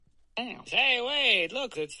Hey, wait,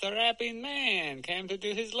 look, it's the rapping man. Came to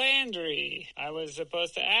do his laundry. I was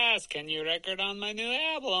supposed to ask, can you record on my new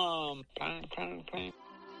album?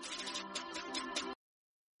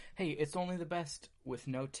 Hey, it's only the best with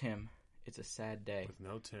no Tim. It's a sad day. With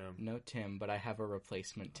no Tim. No Tim, but I have a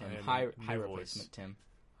replacement Tim. I Hi, am hi, new replacement voice. Tim.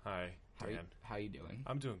 Hi, Dan. How you doing?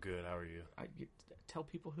 I'm doing good. How are you? Tell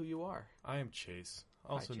people who you are. I am Chase,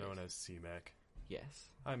 also known Chase. as C-Mac. Yes.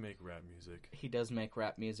 I make rap music. He does make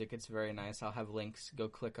rap music. It's very nice. I'll have links. Go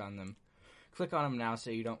click on them. Click on them now so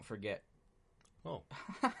you don't forget. Oh,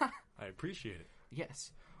 I appreciate it.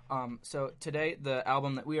 Yes. So today the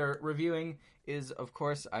album that we are reviewing is, of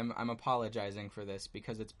course, I'm apologizing for this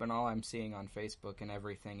because it's been all I'm seeing on Facebook and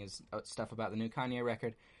everything is stuff about the new Kanye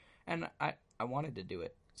record, and I wanted to do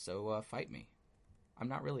it. So fight me. I'm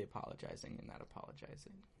not really apologizing in that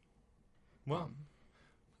apologizing. Well,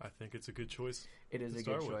 I think it's a good choice. It is a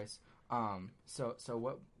good choice. So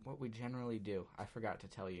what we generally do, I forgot to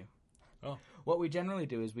tell you. Oh. What we generally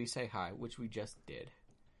do is we say hi, which we just did.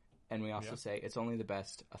 And we also say, it's only the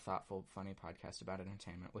best, a thoughtful, funny podcast about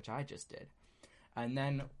entertainment, which I just did. And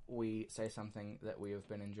then we say something that we have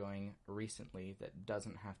been enjoying recently that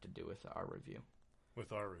doesn't have to do with our review.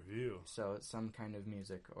 With our review. So it's some kind of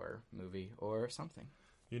music or movie or something.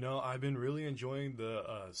 You know, I've been really enjoying the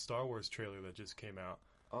Star Wars trailer that just came out.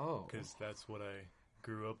 Oh. Because that's what I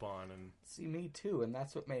grew up on. And see, me too, and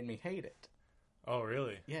that's what made me hate it. Oh,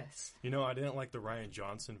 really? Yes. You know, I didn't like the Rian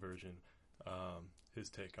Johnson version, his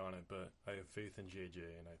take on it, but I have faith in JJ,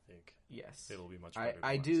 and I think it'll be much better.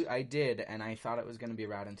 I did, and I thought it was going to be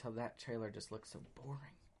rad until that trailer just looked so boring.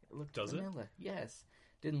 It looked vanilla. Yes.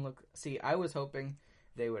 Didn't look... See, I was hoping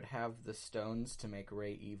they would have the stones to make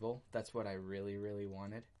Rey evil. That's what I really, really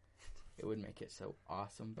wanted. It would make it so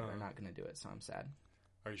awesome, but they're not going to do it, so I'm sad.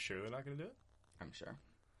 Are you sure they're not going to do it? I'm sure.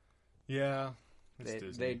 Yeah. It's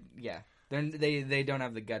Disney. They don't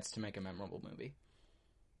have the guts to make a memorable movie.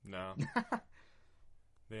 No.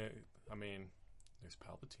 I mean, there's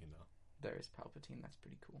Palpatine, though. There is Palpatine. That's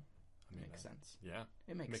pretty cool. I mean, makes sense. Yeah.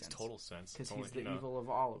 It makes sense. Total sense. Because he's the evil of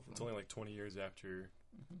all of them. It's only like 20 years after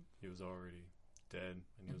he was already dead,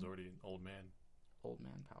 and he was already an old man. Old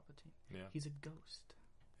man Palpatine. Yeah. He's a ghost.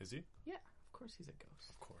 Is he? Yeah, of course he's a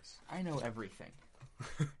ghost. Of course. I know everything.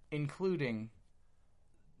 Including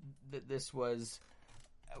that this was...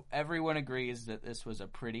 Everyone agrees that this was a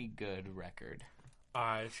pretty good record.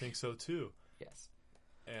 I think so, too. Yes.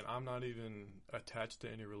 And I'm not even attached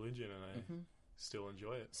to any religion, and I still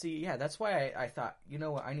enjoy it. See, yeah, that's why I thought, you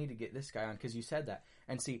know what, I need to get this guy on, because you said that.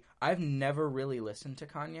 And see, I've never really listened to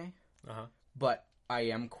Kanye, but I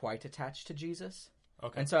am quite attached to Jesus.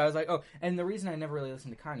 Okay. And so I was like, oh, and the reason I never really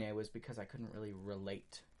listened to Kanye was because I couldn't really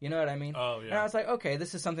relate. You know what I mean? Oh, yeah. And I was like, okay,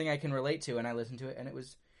 this is something I can relate to, and I listened to it, and it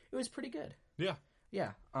was pretty good. Yeah.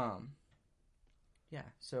 Yeah. Yeah.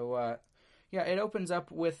 So, it opens up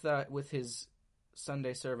with his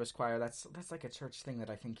Sunday service choir. That's like a church thing that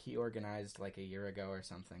I think he organized like a year ago or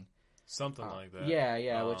something. Something like that.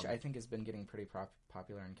 Yeah, which I think has been getting pretty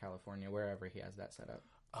popular in California, wherever he has that set up.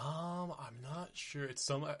 I'm not sure. It's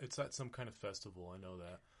at some kind of festival. I know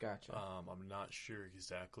that. Gotcha. I'm not sure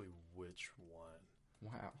exactly which one.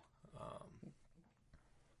 Wow.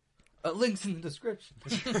 Links in the description.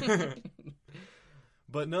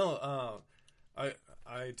 But no,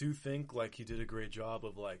 I do think like he did a great job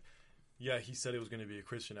of like, yeah, he said it was going to be a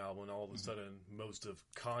Christian album, and all of a sudden, most of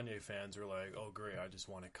Kanye fans are like, "Oh, great! I just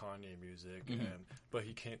wanted Kanye music." But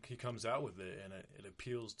he comes out with it, and it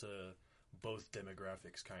appeals to both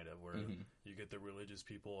demographics, kind of, where you get the religious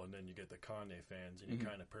people, and then you get the Kanye fans, and you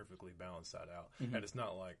kind of perfectly balance that out. And it's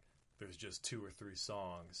not like there's just 2 or 3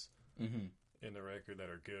 songs in the record that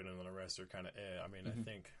are good, and then the rest are kind of I mean, I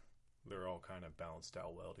think they're all kind of balanced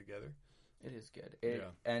out well together. It is good.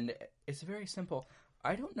 And it's very simple.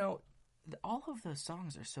 I don't know. All of those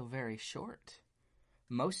songs are so very short.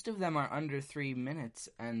 Most of them are under 3 minutes,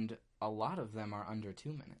 and a lot of them are under 2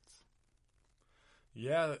 minutes.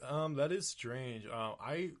 Yeah, that is strange.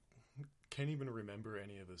 I can't even remember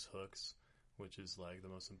any of his hooks, which is like the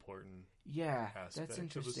most important aspect that's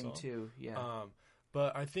interesting of the song. Too. Yeah.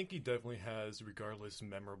 But I think he definitely has, regardless,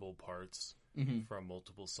 memorable parts from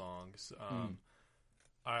multiple songs.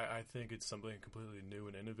 I think it's something completely new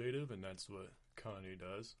and innovative, and that's what Kanye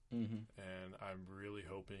does. And I'm really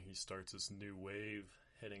hoping he starts this new wave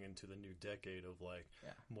heading into the new decade of like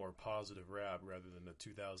more positive rap rather than the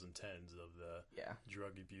 2010s of the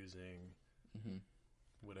drug abusing,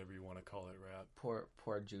 whatever you want to call it, rap.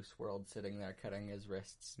 Poor Juice WRLD sitting there cutting his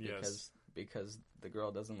wrists because the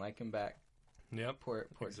girl doesn't like him back. Yep. Poor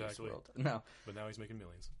exactly. Juice WRLD. No. But now he's making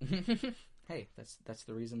millions. Hey, that's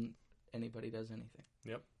the reason anybody does anything.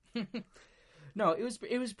 Yep. No, it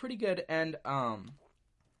was pretty good, and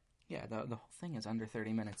yeah, the whole thing is under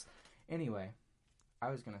 30 minutes. Anyway, I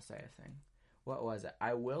was gonna say a thing. What was it?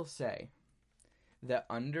 I will say that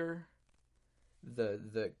under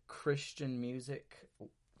the Christian music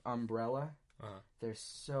umbrella, there's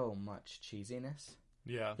so much cheesiness.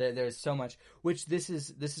 Yeah, There's so much, which this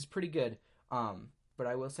is pretty good. But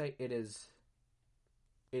I will say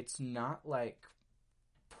it's not like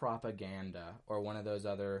Propaganda or one of those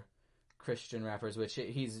other Christian rappers, which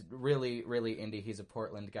he's really, really indie. He's a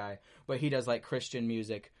Portland guy, but he does like Christian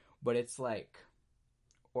music, but it's like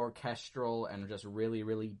orchestral and just really,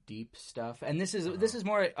 really deep stuff. And this is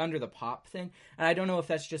more under the pop thing. And I don't know if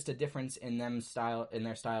that's just a difference in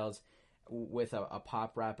their styles with a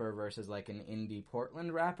pop rapper versus like an indie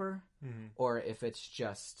Portland rapper, or if it's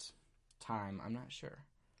just time. I'm not sure.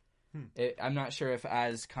 I'm not sure if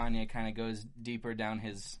as Kanye kind of goes deeper down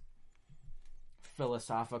his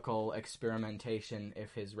philosophical experimentation,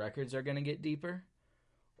 if his records are going to get deeper,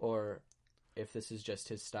 or if this is just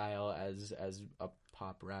his style as a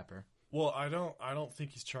pop rapper. Well, I don't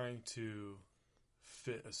think he's trying to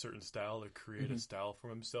fit a certain style or create a style for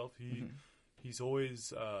himself. He's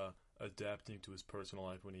always adapting to his personal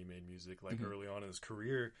life when he made music. Like early on in his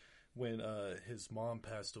career, when his mom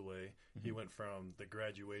passed away, he went from the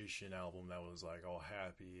Graduation album that was like all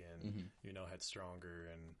happy and had Stronger,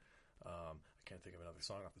 and I can't think of another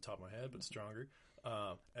song off the top of my head, but Stronger.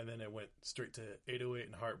 And then it went straight to 808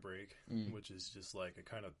 and Heartbreak, which is just like a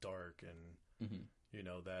kind of dark and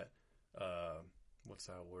that what's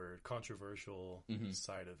that word, controversial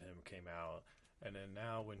side of him came out. And then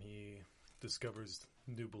now when he discovers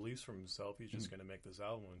new beliefs from himself, he's just going to make this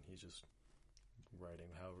album, and he's just writing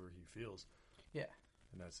however he feels. Yeah.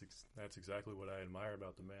 And that's exactly what I admire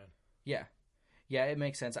about the man. Yeah. Yeah, it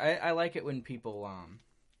makes sense. I like it when people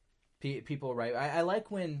people write. I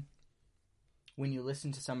like when you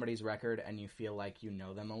listen to somebody's record and you feel like you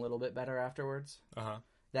know them a little bit better afterwards.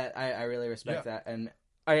 That I really respect that, and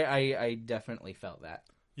I definitely felt that.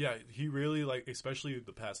 Yeah, he really, like, especially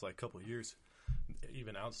the past like couple of years,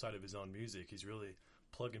 even outside of his own music, he's really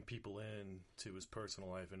plugging people in to his personal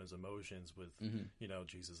life and his emotions with,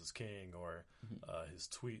 Jesus is King, or his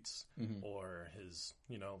tweets, or his,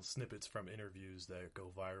 snippets from interviews that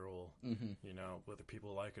go viral. Whether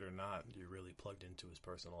people like it or not, you're really plugged into his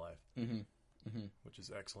personal life, which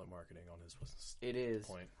is excellent marketing on his point. It is,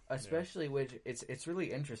 especially which it's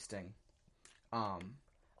really interesting.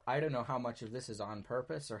 I don't know how much of this is on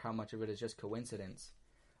purpose or how much of it is just coincidence.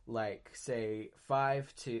 Like, say,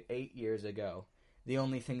 5 to 8 years ago, the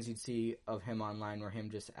only things you'd see of him online were him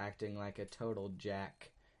just acting like a total jack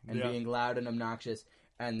and being loud and obnoxious.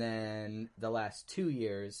 And then the last 2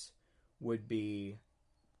 years would be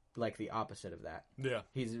like the opposite of that. Yeah.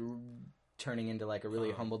 He's turning into like a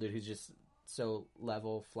really humble dude who's just so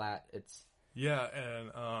level, flat. Yeah, and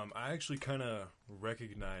I actually kind of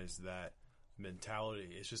recognize that mentality.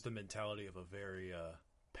 It's just the mentality of a very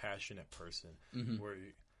passionate person, where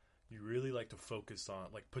you really like to focus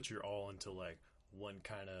on, like, put your all into like one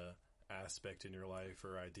kind of aspect in your life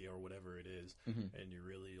or idea or whatever it is, and you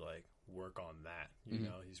really like work on that. You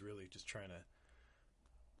know, he's really just trying to.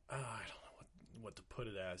 I don't know what to put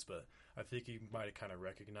it as, but I think he might have kind of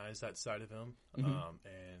recognized that side of him,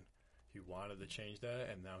 and he wanted to change that,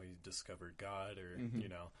 and now he discovered God, or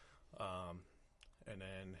and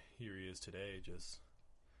then here he is today, just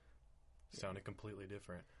sounding completely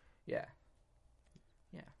different. Yeah.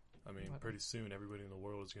 Yeah. I mean, pretty soon everybody in the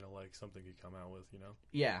world is going to like something he come out with,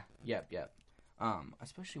 Yeah. Yep.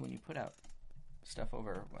 Especially when you put out stuff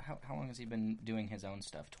over... How long has he been doing his own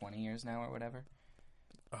stuff? 20 years now or whatever?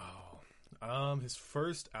 His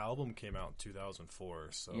first album came out in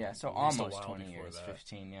 2004, so... Yeah, so almost 20 years, that.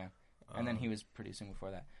 15, yeah. And then he was producing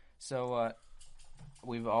before that. So,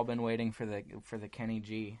 we've all been waiting for the Kenny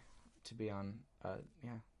G to be on,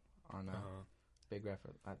 Big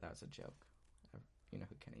Record. That was a joke. You know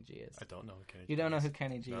who Kenny G is. I don't know who Kenny G is. You don't know who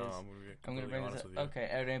Kenny G is? No, I'm going to bring this up. Okay,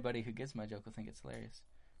 anybody who gets my joke will think it's hilarious.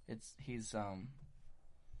 He's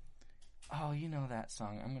oh, you know that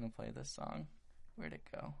song. I'm going to play this song. Where'd it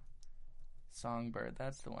go? Songbird,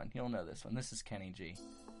 that's the one. You'll know this one. This is Kenny G.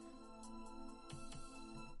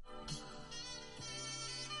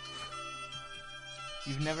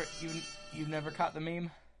 You've never caught the meme?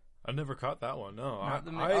 I never caught that one. No,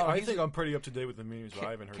 I think I'm pretty up to date with the memes, but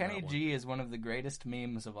I haven't heard Kenny that one. G is one of the greatest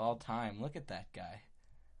memes of all time. Look at that guy.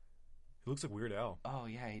 He looks like Weird Al. Oh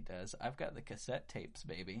yeah, he does. I've got the cassette tapes,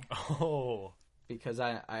 baby. Oh, because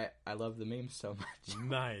I love the memes so much.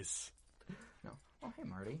 Nice. No. Oh hey,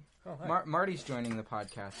 Marty. Oh hi. Marty's joining the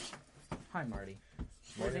podcast. Hi, Marty.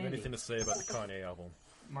 Marty, have anything to say about the Kanye album?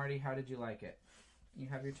 Marty, how did you like it? You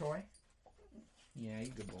have your toy? Yeah,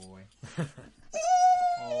 you good boy.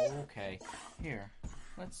 Okay. Here.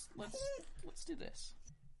 Let's do this.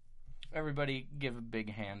 Everybody give a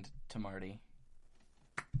big hand to Marty.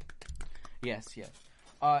 Yes.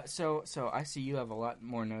 So I see you have a lot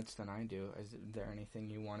more notes than I do. Is there anything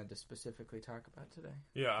you wanted to specifically talk about today?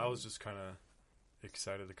 Yeah, I was just kind of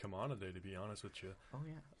excited to come on today, to be honest with you. Oh,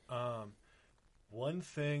 yeah. One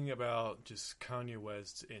thing about just Kanye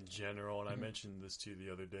West in general, and I mentioned this to you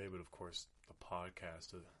the other day, but of course the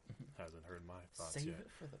podcast hasn't heard my thoughts Save yet.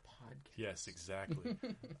 it for the podcast. Yes, exactly.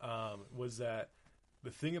 Was that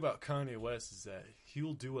the thing about Kanye West is that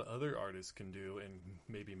he'll do what other artists can do and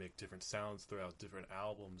maybe make different sounds throughout different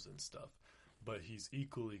albums and stuff, but he's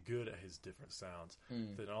equally good at his different sounds.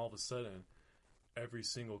 Then all of a sudden, every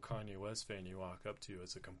single Kanye West fan you walk up to,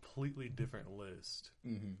 it's a completely different list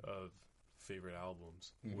of favorite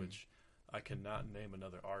albums, which I cannot name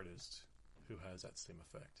another artist who has that same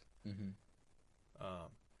effect. And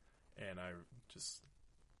I just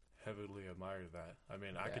heavily admire that. I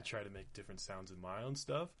mean, I could try to make different sounds in my own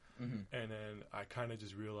stuff, and then I kind of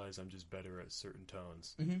just realize I'm just better at certain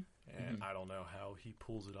tones, and I don't know how he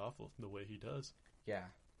pulls it off the way he does. Yeah.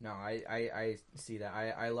 No, I see that.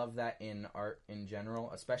 I love that in art in general,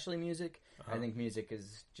 especially music. I think music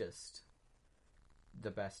is just the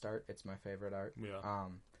best art. It's my favorite art. Yeah.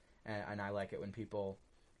 And I like it when people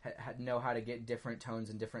know how to get different tones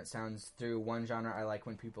and different sounds through one genre. I like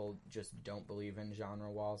when people just don't believe in genre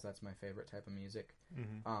walls. That's my favorite type of music.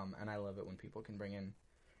 And I love it when people can bring in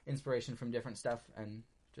inspiration from different stuff and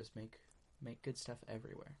just make good stuff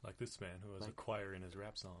everywhere. Like this man who has a choir in his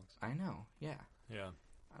rap songs. I know. Yeah. Yeah.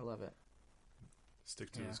 I love it.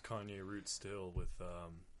 Stick to his Kanye roots still with,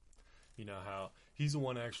 you know, how he's the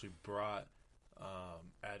one who actually brought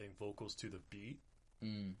adding vocals to the beat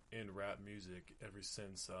in rap music ever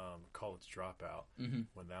since College Dropout,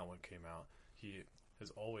 when that one came out. He has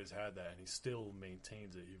always had that, and he still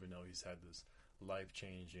maintains it, even though he's had this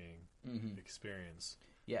life-changing experience.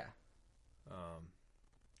 Yeah.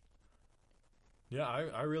 Yeah,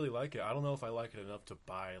 I really like it. I don't know if I like it enough to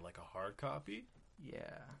buy like a hard copy.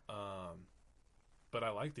 Yeah. But I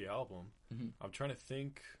like the album. I'm trying to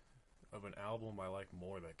think of an album I like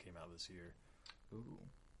more that came out this year. Ooh.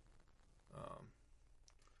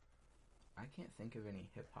 I can't think of any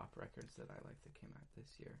hip-hop records that I like that came out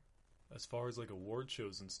this year. As far as like award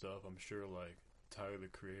shows and stuff, I'm sure like Tyler the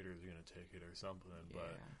Creator is going to take it or something,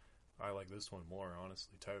 but I like this one more,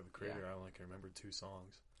 honestly. Tyler the Creator, I only can remember 2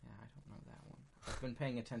 songs. Yeah, I don't know that one. I've been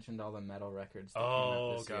paying attention to all the metal records that came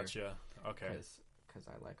out this gotcha. year. Okay. Because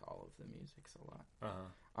I like all of the musics a lot.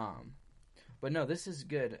 But no, this is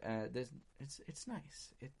good. It's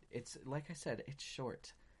nice. It's like I said, it's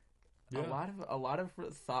short. Yeah. A lot of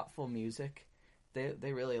thoughtful music.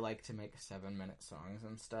 They really like to make 7-minute songs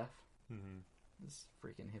and stuff. These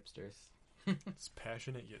freaking hipsters. It's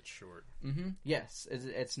passionate yet short. Yes,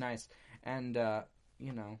 it's nice. And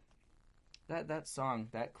you know, that song,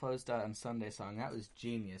 that Closed on Sunday song, that was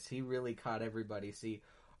genius. He really caught everybody. See,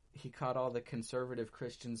 he caught all the conservative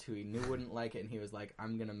Christians who he knew wouldn't like it, and he was like,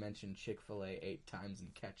 I'm going to mention Chick-fil-A 8 times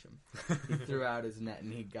and catch him. He threw out his net,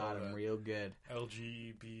 and he got him real good.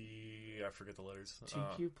 LGB, I forget the letters.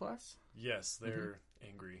 TQ+? Yes, they're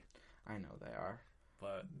angry. I know they are.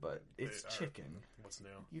 But it's chicken. What's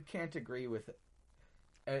new? You can't agree with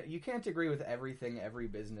everything every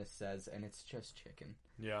business says, and it's just chicken.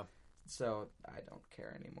 Yeah. So I don't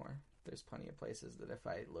care anymore. There's plenty of places that if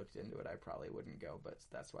I looked into it, I probably wouldn't go, but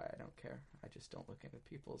that's why I don't care. I just don't look into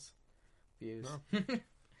people's views. No.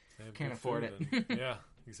 Can't afford it. Yeah,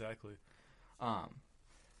 exactly. Yeah.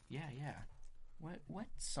 What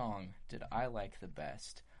song did I like the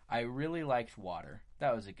best? I really liked Water.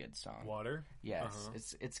 That was a good song. Water?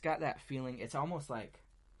 Yes. It's got that feeling. It's almost like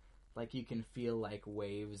you can feel like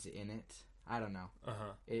waves in it. I don't know.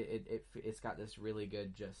 It's got this really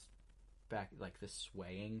good just back, like the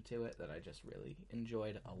swaying to it that I just really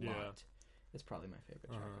enjoyed a lot. It's probably my favorite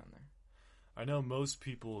track on there. I know most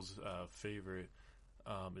people's favorite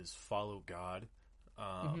is Follow God,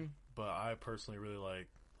 but I personally really like,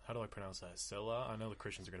 how do I pronounce that? Selah? I know the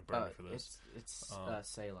Christians are going to burn me for this. It's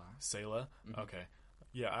Selah. Selah? Okay.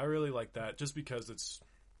 Yeah, I really like that just because it's,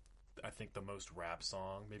 I think, the most rap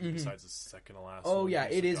song, maybe besides the second to last one. Oh, yeah,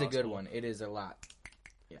 it is a good one. It is a lot.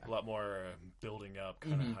 Yeah. A lot more building up,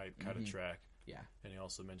 kind of hype, kind of track. Yeah. And he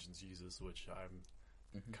also mentions Jesus, which I'm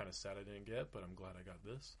kind of sad I didn't get, but I'm glad I got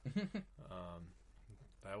this.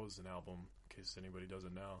 That was an album, in case anybody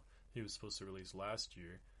doesn't know. He was supposed to release last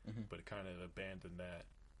year, but it kind of abandoned that.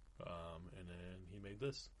 And then he made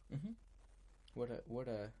this. What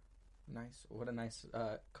a Nice. What a nice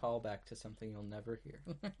callback to something you'll never hear.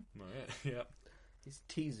 Yeah. He's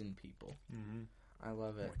teasing people. Mm-hmm. I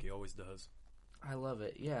love it. Like he always does. I love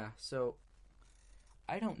it. Yeah. So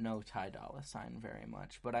I don't know Ty Dolla $ign very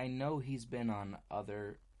much, but I know he's been on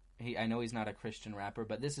other. I know he's not a Christian rapper,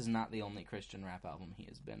 but this is not the only Christian rap album he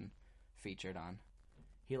has been featured on.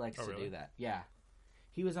 He likes to do that. Yeah.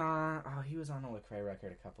 He was on. He was on a Lecrae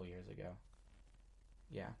record a couple years ago.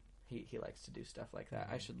 Yeah. He likes to do stuff like that.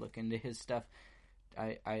 I should look into his stuff.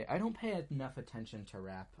 I don't pay enough attention to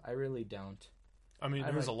rap. I really don't. I mean,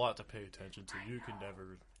 there's a lot to pay attention to. You can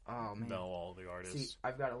never know all the artists. See,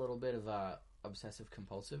 I've got a little bit of obsessive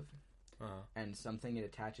compulsive, and something it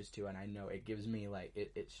attaches to, and I know it gives me, like,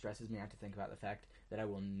 it stresses me out to think about the fact that I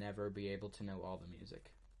will never be able to know all the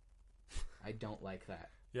music. I don't like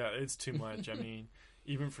that. Yeah, it's too much. I mean,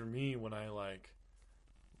 even for me, when I, like,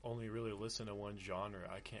 only really listen to one genre,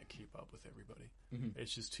 I can't keep up with everybody. Mm-hmm.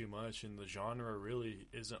 It's just too much, and the genre really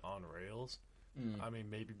isn't on rails. I mean,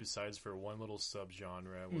 maybe besides for one little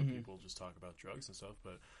subgenre where people just talk about drugs and stuff,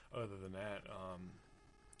 but other than that,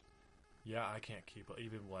 yeah, I can't keep up.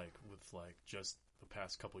 Even, like, with, like, just the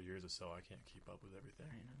past couple years or so, I can't keep up with everything.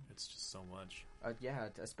 I know. It's just so much. Yeah,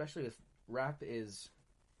 especially with rap is...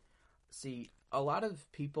 See, a lot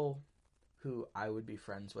of people who I would be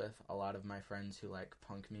friends with, a lot of my friends who like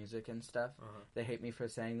punk music and stuff, they hate me for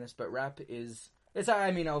saying this, but rap is...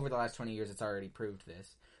 I mean, over the last 20 years, it's already proved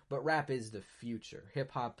this. But rap is the future.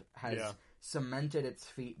 Hip-hop has cemented its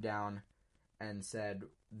feet down and said,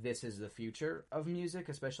 this is the future of music,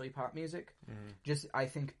 especially pop music. Mm-hmm. Just, I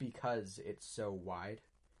think, because it's so wide,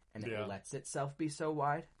 and it lets itself be so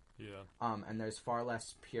wide. Yeah. And there's far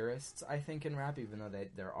less purists, I think, in rap, even though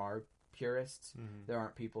there are purists. Mm-hmm. There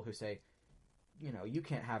aren't people who say, you know, you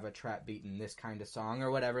can't have a trap beat in this kind of song,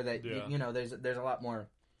 or whatever. That you know, there's a lot more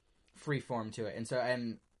free form to it. And so,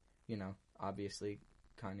 and, you know, obviously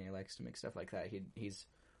Kanye likes to make stuff like that. He's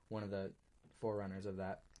one of the forerunners of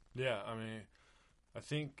that. Yeah, I mean,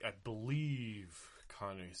 I believe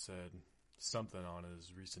Kanye said something on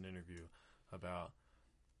his recent interview about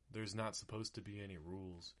there's not supposed to be any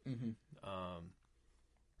rules. Mm-hmm.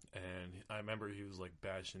 And I remember he was like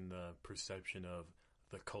bashing the perception of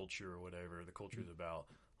the culture or whatever. The culture is about,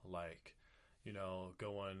 like, you know,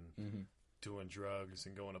 going, doing drugs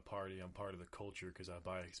and going to party. I'm part of the culture because I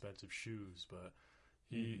buy expensive shoes. But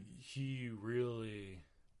he really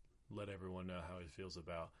let everyone know how he feels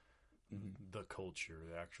about the culture,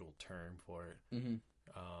 the actual term for it. Mm-hmm.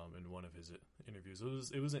 In one of his interviews,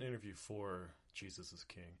 it was an interview for Jesus is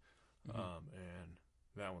King, and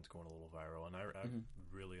that one's going a little viral, and I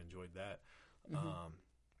really enjoyed that. And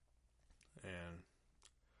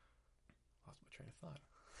lost my train of thought.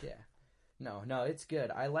 Yeah, no, it's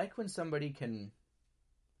good. I like when somebody can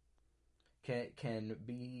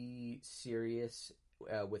be serious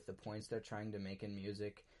with the points they're trying to make in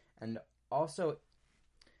music, and also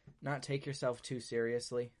not take yourself too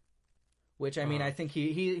seriously. Which, I mean, I think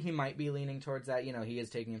he might be leaning towards that. You know, he is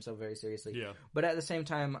taking himself very seriously. Yeah. But at the same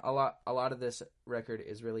time, a lot of this record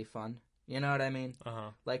is really fun. You know what I mean?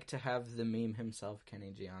 Like, to have the meme himself,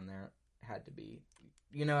 Kenny G, on there had to be...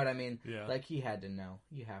 You know what I mean? Yeah. Like, he had to know.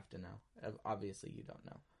 You have to know. Obviously, you don't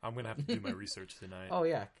know. I'm going to have to do my research tonight. Oh,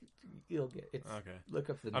 yeah. You'll get it. Okay. Look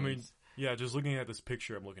up the memes. I mean, yeah, just looking at this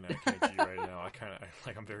picture I'm looking at Kenny G right now,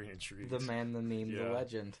 I'm very intrigued. The man, the meme, the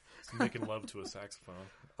legend. He's making love to a saxophone.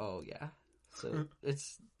 Oh, yeah. So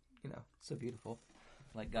it's, you know, so beautiful,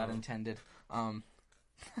 like God intended.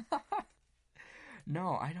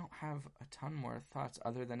 No, I don't have a ton more thoughts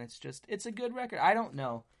other than it's a good record. I don't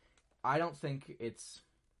know. I don't think it's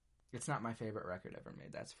not my favorite record ever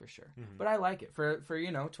made. That's for sure. Mm-hmm. But I like it for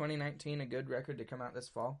 2019, a good record to come out this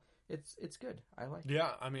fall. It's good. I like it. Yeah,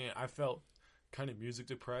 I mean, I felt kind of music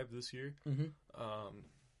deprived this year. Mm-hmm.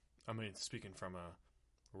 I mean, speaking from a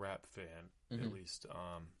rap fan, at least.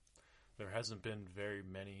 There hasn't been very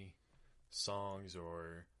many songs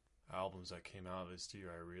or albums that came out this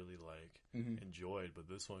year I really enjoyed, but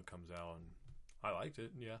this one comes out and I liked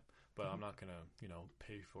it, yeah. But I'm not gonna,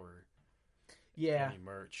 pay for any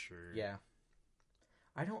merch or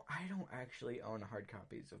I don't actually own hard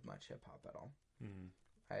copies of much hip hop at all.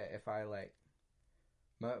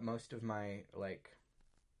 Most of my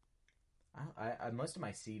most of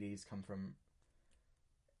my CDs come from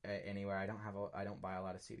anywhere. I don't buy a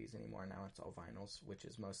lot of CDs anymore. Now it's all vinyls, which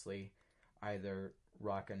is mostly either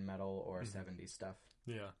rock and metal or 70s stuff.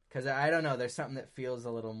 Yeah. Because I don't know, there's something that feels a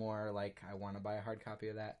little more like I want to buy a hard copy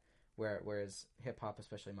of that, whereas hip-hop,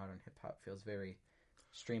 especially modern hip-hop, feels very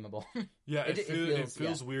streamable. Yeah, it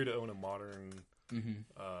feels weird to own a modern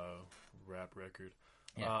rap record.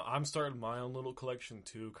 Yeah. I'm starting my own little collection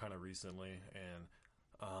too, kind of recently, and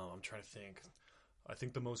I'm trying to think. I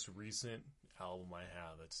think the most recent album I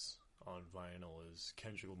have that's on vinyl is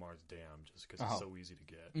Kendrick Lamar's "Damn," just because it's so easy to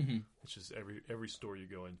get. Mm-hmm. It's just every store you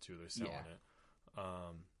go into, they're selling it.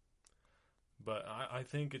 But I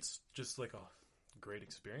think it's just like a great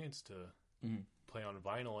experience to play on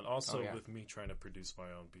vinyl, and also with me trying to produce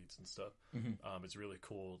my own beats and stuff, it's really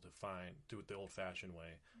cool to do it the old-fashioned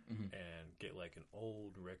way and get like an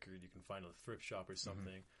old record you can find at a thrift shop or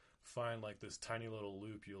something. Find like this tiny little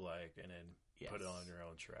loop you like, and then put it on your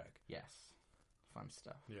own track. Yes, fun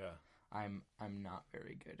stuff. Yeah, I'm not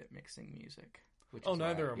very good at mixing music. Which is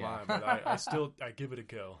neither am I, but I give it a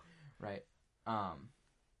go. Right.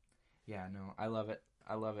 Yeah, no, I love it.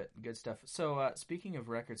 I love it. Good stuff. So, speaking of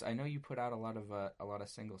records, I know you put out a lot of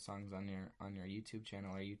single songs on your YouTube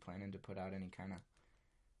channel. Are you planning to put out any kind of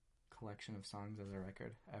collection of songs as a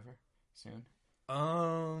record ever soon?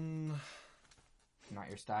 Not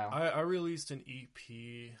your style. I released an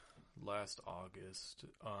EP last August.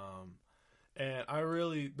 And I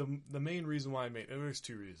really the main reason why I made there's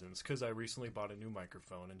two reasons. Because I recently bought a new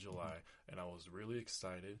microphone in July, and I was really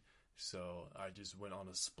excited. So I just went on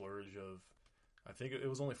a splurge of, I think it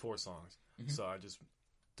was only 4 songs. So I just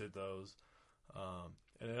did those.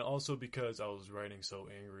 And then also because I was writing so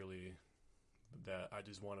angrily that I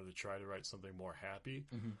just wanted to try to write something more happy.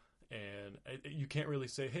 And you can't really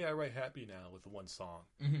say, hey, I write happy now with one song.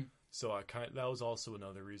 So that was also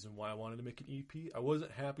another reason why I wanted to make an EP. I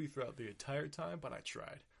wasn't happy throughout the entire time, but I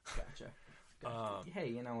tried. Gotcha. Hey,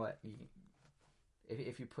 you know what?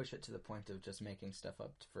 If you push it to the point of just making stuff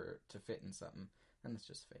up to fit in something, then it's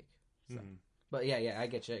just fake. So. But yeah, I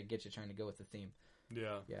get you. Trying to go with the theme.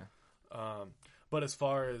 Yeah. But as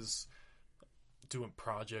far as doing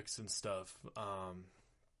projects and stuff,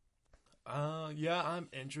 I'm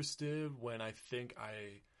interested when I think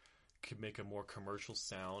I could make a more commercial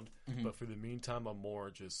sound. But for the meantime, I'm more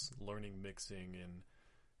just learning mixing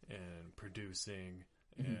and producing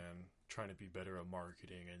and trying to be better at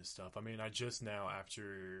marketing and stuff. I mean, I just now,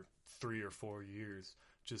 after 3 or 4 years,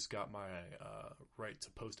 just got my right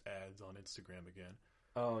to post ads on Instagram again.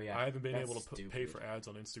 Oh, yeah. I haven't been able to pay for ads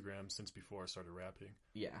on Instagram since before I started rapping.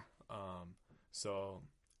 Yeah. So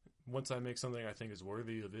once I make something I think is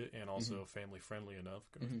worthy of it and also family friendly enough,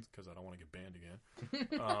 because I don't want to get banned again.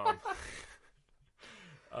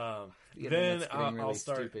 Then I'll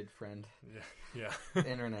start. Stupid, friend. Yeah. The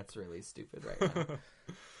internet's really stupid right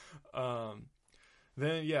now.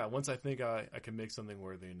 Then once I think I can make something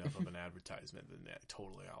worthy enough of an advertisement, then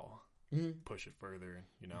totally I'll push it further.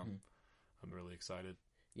 I'm really excited.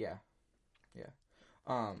 Yeah.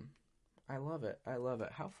 I love it.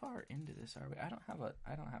 How far into this are we? I don't have a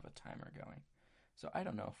timer going, so I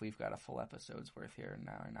don't know if we've got a full episode's worth here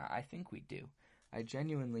now or not. I think we do. I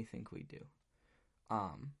genuinely think we do.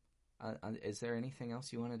 Is there anything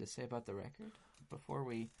else you wanted to say about the record before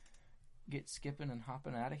we get skipping and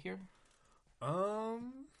hopping out of here?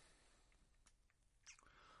 I'm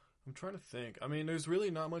trying to think. I mean, there's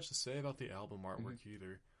really not much to say about the album artwork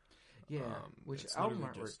either. Yeah, which album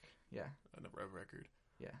artwork? Yeah, a record.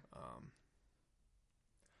 Yeah.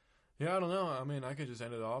 I don't know. I mean, I could just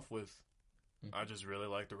end it off with, I just really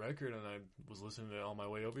liked the record, and I was listening to it on my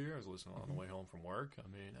way over here. I was listening on the way home from work. I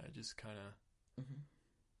mean, I just kind of,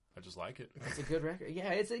 I just like it. It's a good record. Yeah,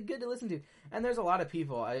 it's good to listen to. And there's a lot of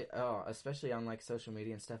people, especially on like social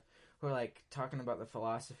media and stuff, who are like talking about the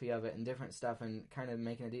philosophy of it and different stuff and kind of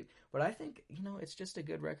making it deep. But I think, it's just a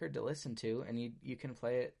good record to listen to, and you can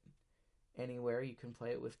play it anywhere. You can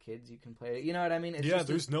play it with kids. You can play it. You know what I mean? It's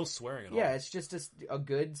there's no swearing at all. Yeah, it's just a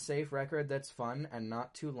good, safe record that's fun and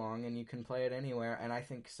not too long, and you can play it anywhere. And I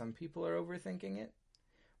think some people are overthinking it,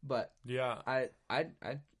 but I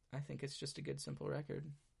think it's just a good, simple record.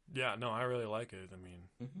 Yeah, no, I really like it. I mean,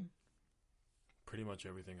 pretty much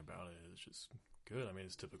everything about it is just good. I mean,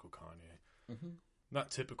 it's typical Kanye.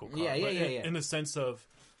 Not typical Kanye, but in the sense of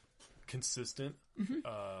consistent,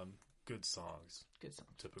 good songs. Good songs.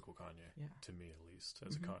 Typical Kanye, to me at least,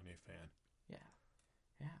 as a Kanye fan.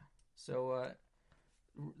 Yeah. So,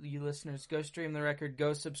 you listeners, go stream the record.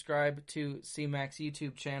 Go subscribe to C-Mac's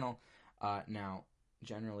YouTube channel. Now,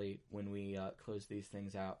 generally, when we close these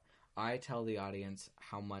things out, I tell the audience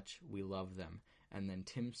how much we love them, and then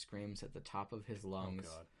Tim screams at the top of his lungs,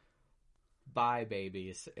 "Oh God. Bye,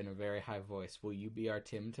 babies," in a very high voice. Will you be our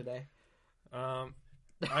Tim today?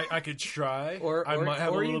 I could try. I might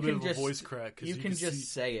have a little bit of a voice crack. You can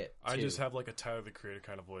just say it, too. I just have like a Tyler, the Creator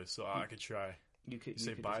kind of voice, so I could try. You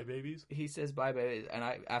say bye, babies? He says bye, babies, and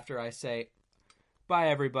after I say, bye,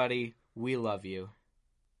 everybody, we love you.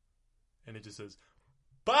 And it just says,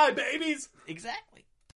 bye, babies! Exactly.